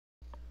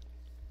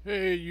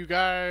Hey, you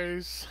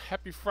guys.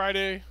 Happy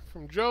Friday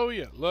from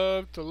Joey at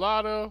Love to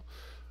Lotto.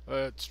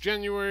 It's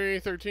January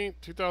 13th,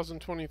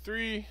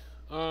 2023.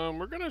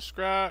 We're going to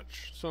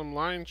scratch some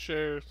line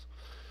shares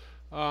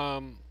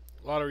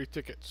lottery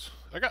tickets.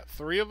 I got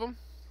 3 of them,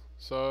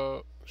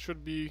 so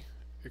should be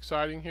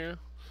exciting here.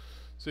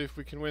 See if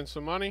we can win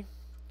some money.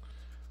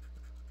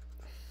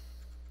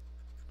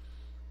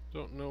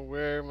 Don't know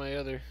where my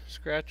other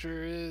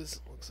scratcher is.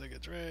 Looks like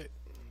it's right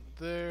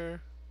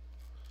there.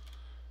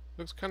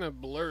 Looks kind of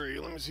blurry.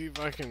 Let me see if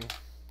I can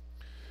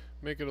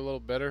make it a little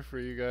better for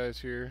you guys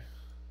here.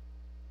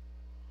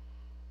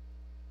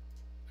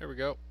 There we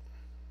go.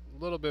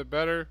 A little bit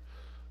better.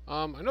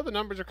 I know the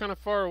numbers are kind of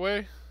far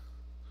away.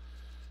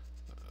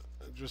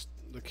 Just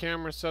the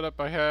camera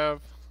setup I have.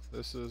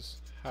 This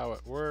is how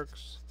it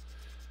works.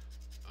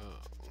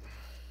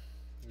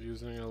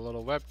 Using a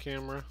little web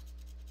camera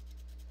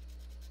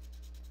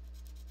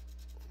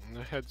and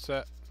a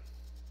headset.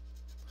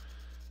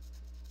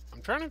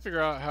 I'm trying to figure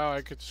out how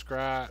I could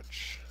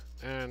scratch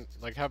and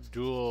like have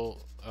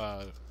dual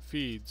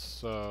feeds.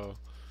 So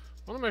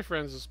one of my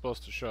friends is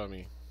supposed to show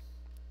me.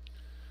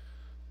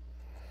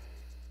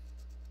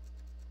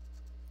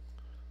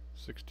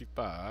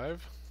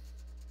 65,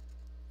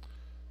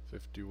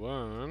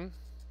 51,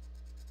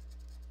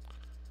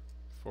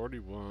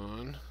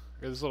 41.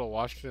 This little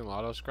Washington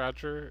Lotto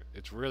scratcher,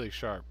 it's really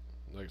sharp.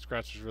 Like, it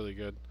scratches really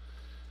good.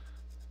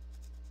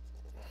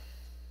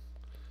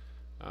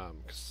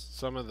 'Cause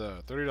some of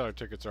the $30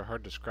 tickets are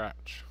hard to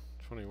scratch.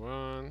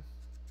 21,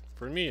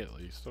 for me at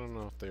least. I don't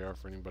know if they are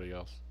for anybody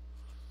else.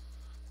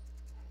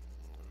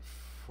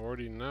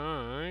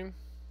 49,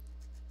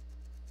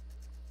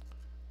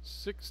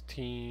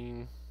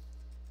 16,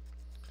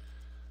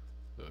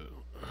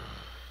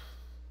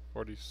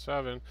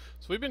 47.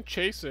 So we've been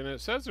chasing. It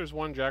says there's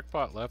one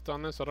jackpot left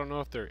on this. I don't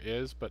know if there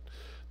is, but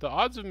the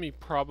odds of me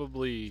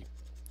probably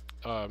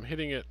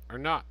hitting it are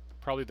not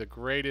probably the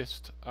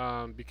greatest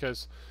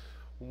because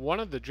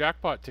one of the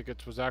jackpot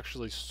tickets was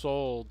actually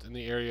sold in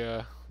the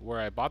area where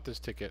I bought this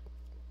ticket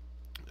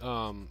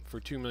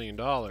for $2 million.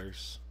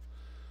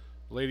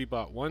 Lady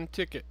bought one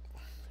ticket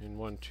and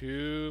won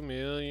 $2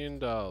 million.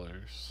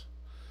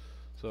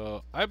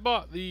 So I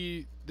bought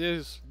these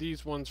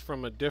ones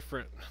from a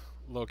different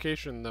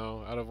location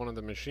though, out of one of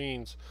the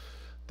machines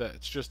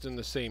that's just in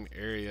the same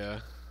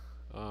area.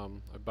 I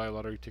buy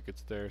lottery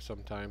tickets there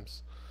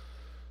sometimes.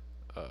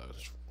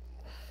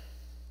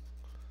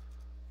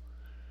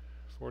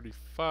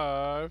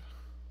 45,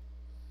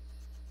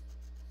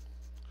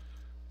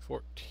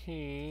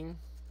 14,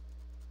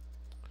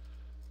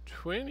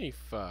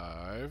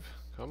 25,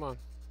 come on,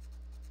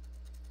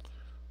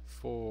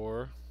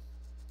 4,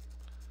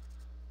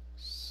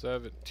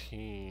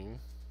 17,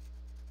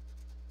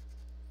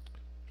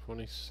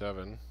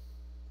 27,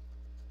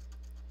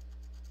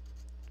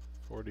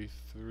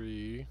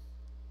 43,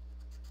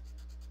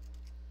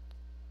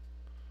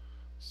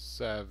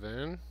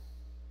 7,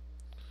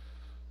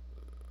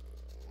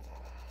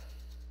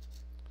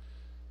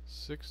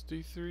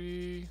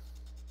 63,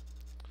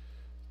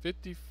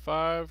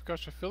 55.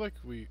 Gosh, I feel like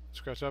we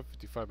scratched out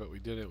 55, but we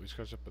didn't. We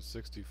scratched up at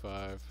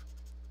 65,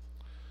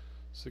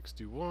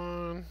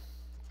 61.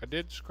 I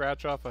did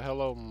scratch off a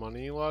Hello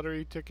Money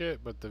lottery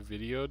ticket, but the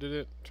video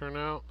didn't turn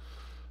out.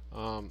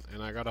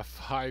 And I got a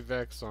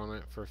 5x on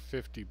it for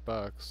 50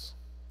 bucks,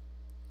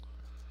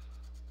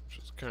 which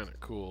is kind of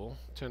cool.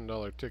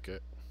 $10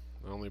 ticket.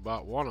 I only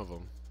bought one of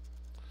them.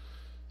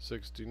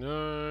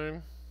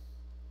 69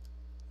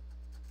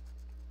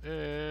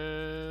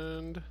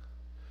 and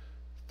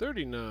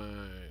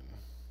 39.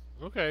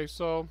 Okay,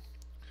 so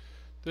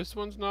this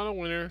one's not a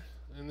winner.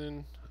 And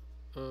then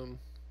I don't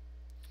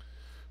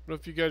know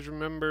if you guys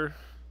remember,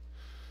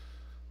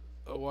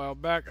 a while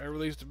back I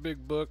released a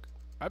big book.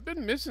 I've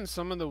been missing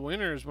some of the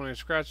winners when I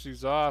scratch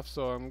these off,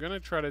 so I'm gonna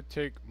try to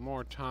take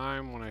more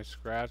time when I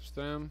scratch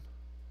them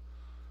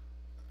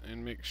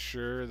and make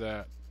sure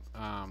that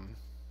I'm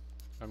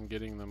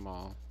getting them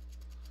all.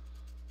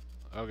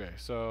 Okay,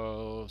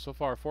 so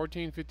far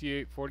 14,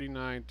 58,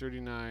 49,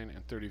 39,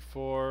 and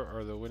 34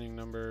 are the winning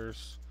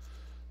numbers.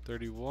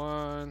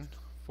 31,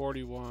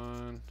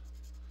 41,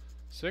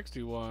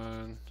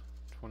 61,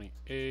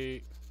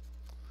 28,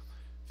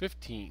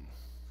 15,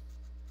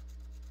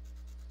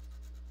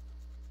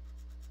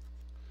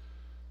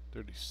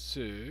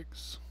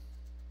 36,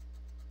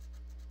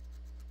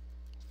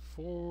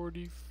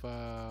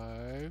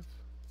 45,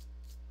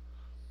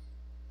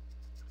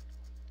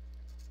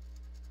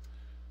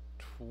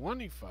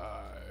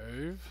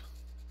 25,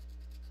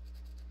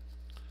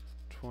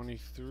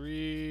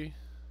 23,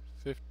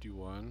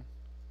 51.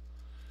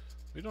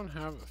 We don't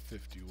have a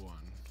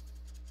 51.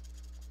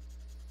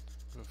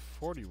 We have a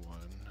 41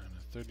 and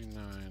a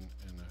 39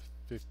 and a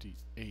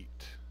 58.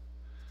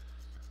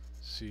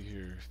 See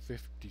here,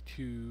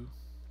 52,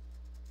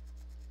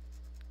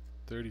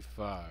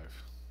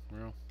 35.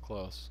 Real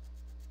close.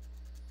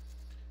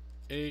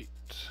 8,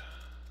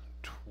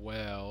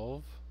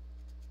 12,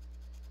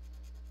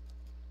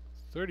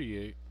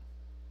 38,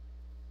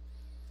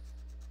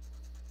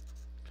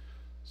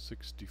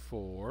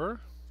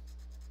 64,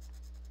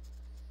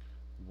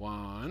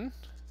 1.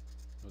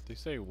 What they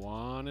say,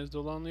 1 is the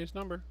loneliest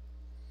number.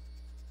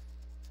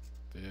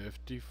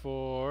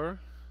 54.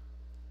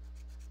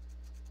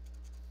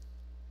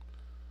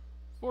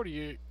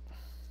 48.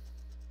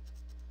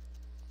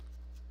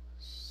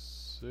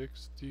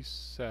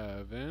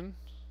 67.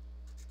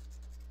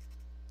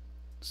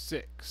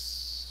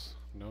 6.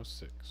 No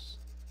 6.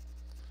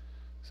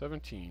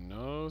 17.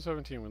 No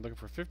 17. We're looking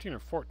for 15 or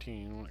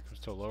 14 when it comes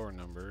to lower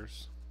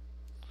numbers.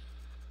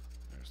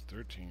 There's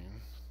 13.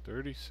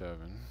 37.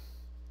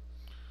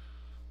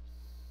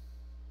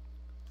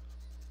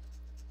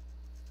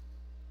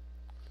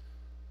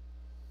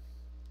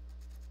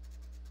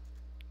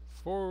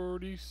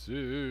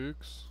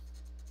 46.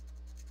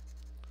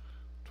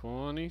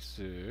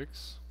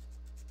 26.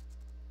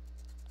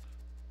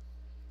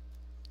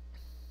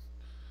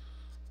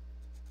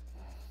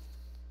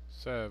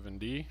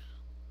 70.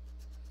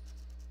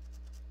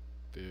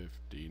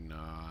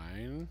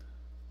 59.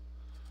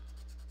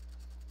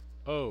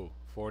 O.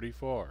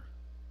 44.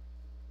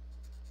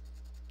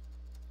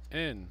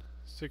 N.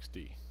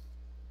 60.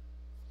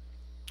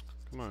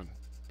 Come on.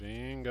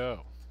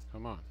 Bingo.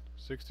 Come on.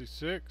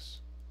 66.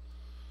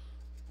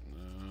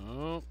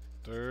 No.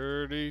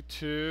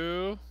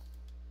 32.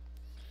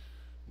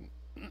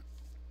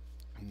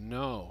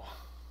 No.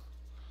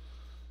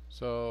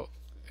 So,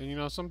 and you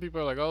know, some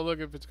people are like, oh, look,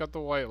 if it's got the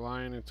white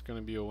line, it's going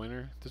to be a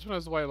winner. This one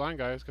has the white line,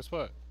 guys. Guess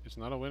what? It's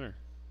not a winner.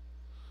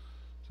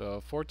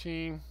 So,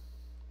 14.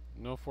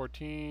 No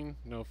 14.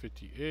 No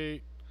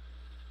 58.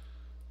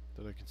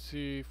 That I can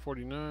see.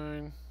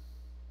 49.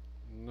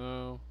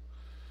 No.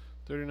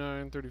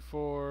 39.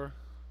 34.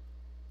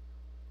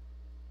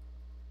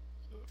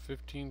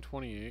 15.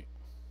 28.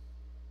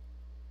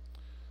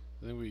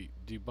 Then we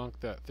debunk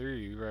that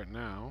theory right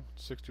now.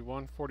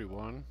 61.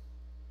 41.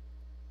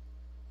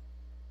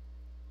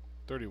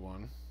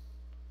 31.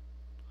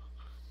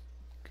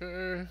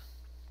 Okay.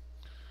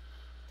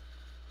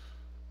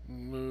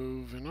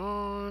 Moving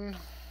on.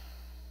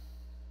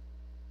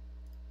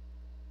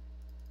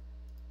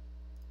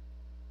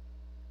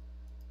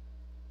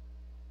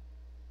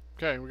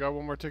 Okay, we got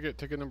one more ticket.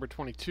 Ticket number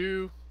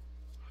 22.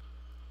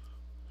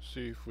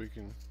 See if we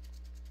can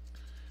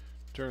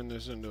turn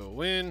this into a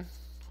win.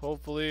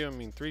 Hopefully, I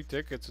mean, 3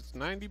 tickets. It's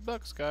 90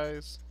 bucks,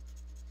 guys.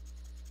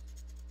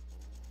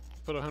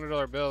 Put a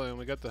 $100 bill in.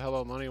 We got the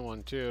Hello Money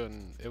one too,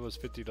 and it was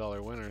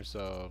 $50 winner.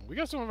 So we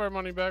got some of our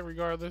money back,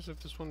 regardless if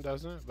this one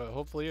doesn't. But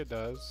hopefully it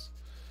does.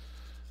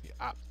 Be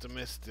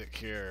optimistic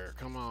here.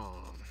 Come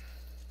on.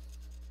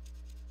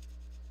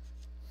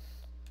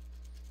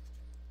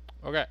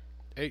 Okay.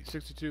 8,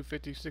 62,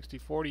 50, 60,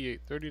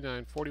 48,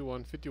 39,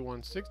 41,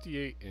 51,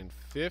 68, and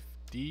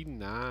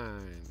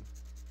 59.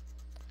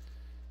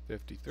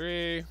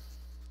 53.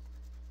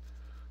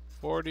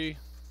 40.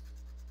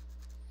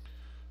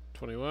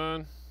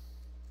 21.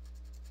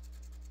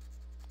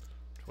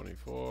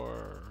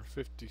 24,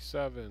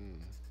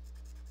 57,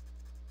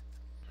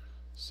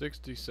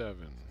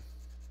 67,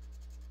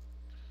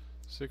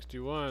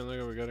 61, look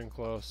at we're getting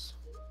close,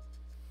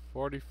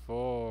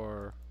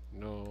 44,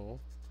 no,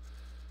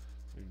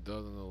 we've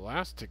done the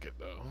last ticket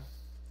though,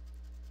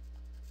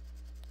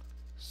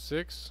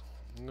 6,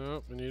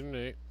 nope, we need an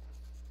 8,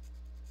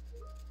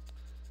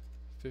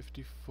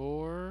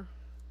 54,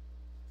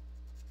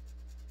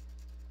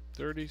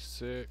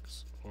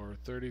 36, or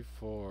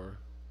 34,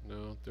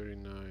 no,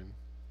 39,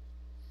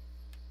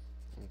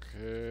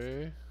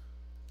 okay,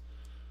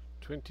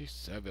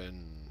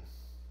 27.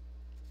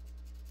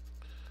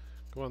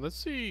 Come on, let's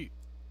see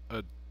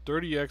a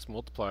 30x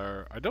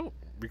multiplier. I don't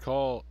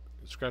recall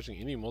scratching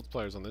any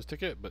multipliers on this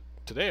ticket, but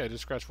today I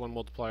just scratched one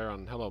multiplier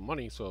on Hello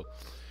Money, so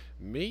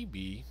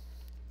maybe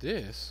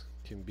this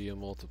can be a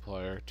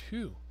multiplier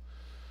too.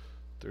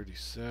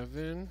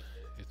 37,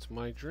 it's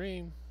my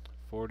dream.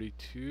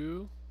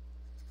 42,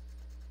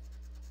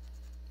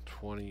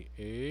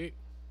 28,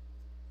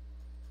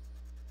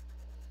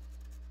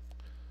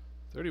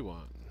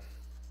 31,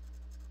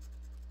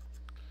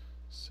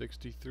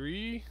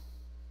 63.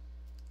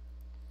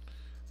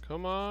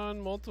 Come on,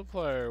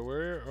 multiplier,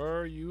 where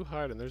are you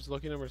hiding? There's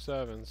lucky number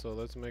 7, so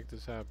let's make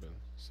this happen.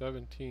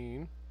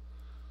 17,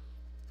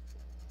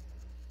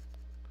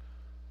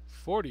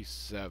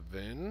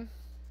 47,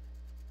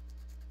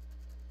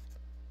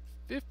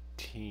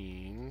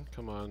 15.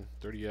 Come on,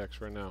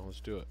 30x right now. Let's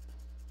do it.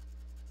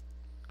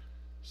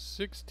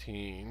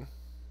 16,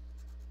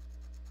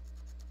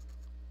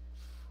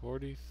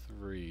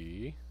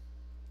 43,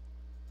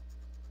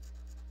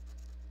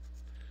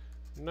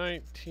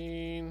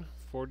 19,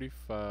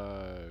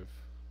 45,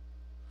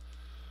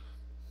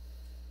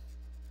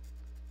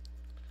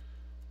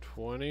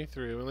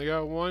 23. We only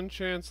got one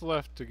chance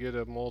left to get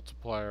a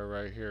multiplier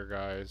right here,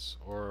 guys,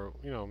 or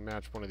you know,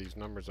 match one of these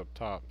numbers up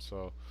top.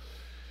 So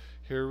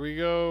here we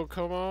go.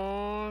 Come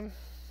on.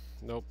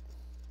 Nope.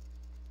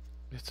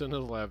 It's an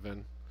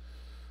 11.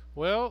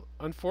 Well,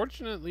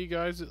 unfortunately,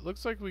 guys, it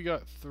looks like we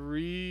got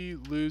 3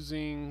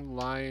 losing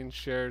Lion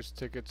Shares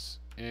tickets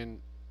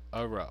in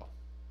a row.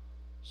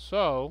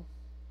 So,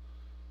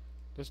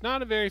 it's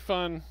not a very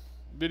fun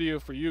video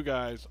for you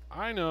guys.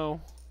 I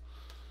know.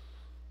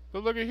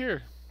 But look at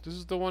here. This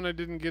is the one I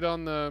didn't get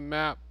on the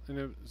map, and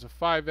it was a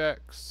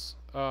 5X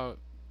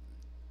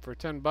for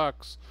 10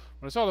 bucks.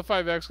 When I saw the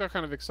 5X, got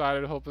kind of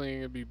excited, hoping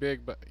it'd be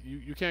big, but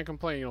you can't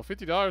complain. You know,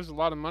 $50 is a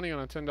lot of money on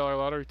a $10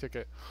 lottery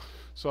ticket.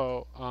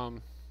 So,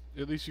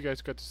 at least you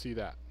guys got to see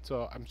that.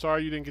 So, I'm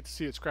sorry you didn't get to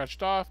see it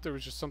scratched off. There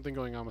was just something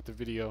going on with the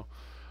video.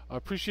 I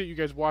appreciate you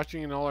guys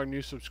watching and all our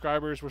new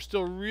subscribers. We're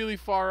still really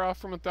far off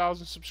from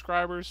 1,000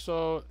 subscribers,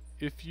 so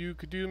if you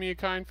could do me a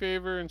kind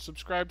favor and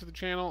subscribe to the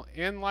channel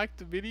and like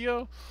the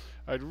video,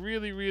 I'd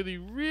really, really,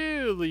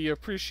 really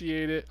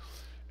appreciate it.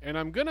 And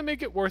I'm going to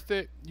make it worth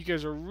it. You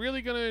guys are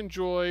really going to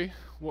enjoy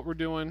what we're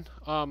doing.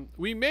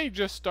 We may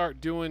just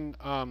start doing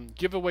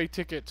giveaway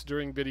tickets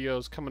during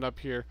videos coming up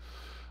here.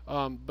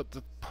 But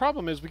the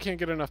problem is we can't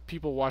get enough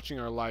people watching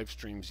our live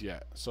streams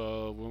yet.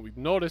 So when we've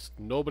noticed,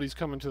 nobody's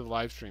coming to the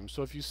live stream.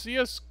 So if you see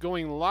us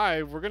going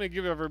live, we're going to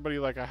give everybody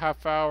like a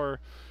half-hour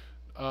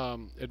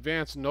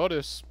advance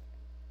notice.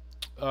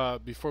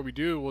 Before we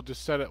do, we'll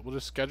just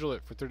schedule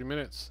it for 30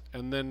 minutes.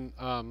 And then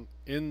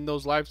in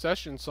those live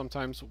sessions,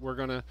 sometimes we're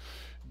going to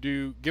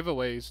do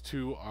giveaways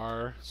to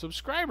our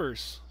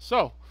subscribers.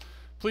 So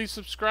please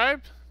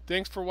subscribe.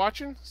 Thanks for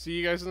watching. See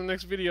you guys in the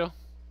next video.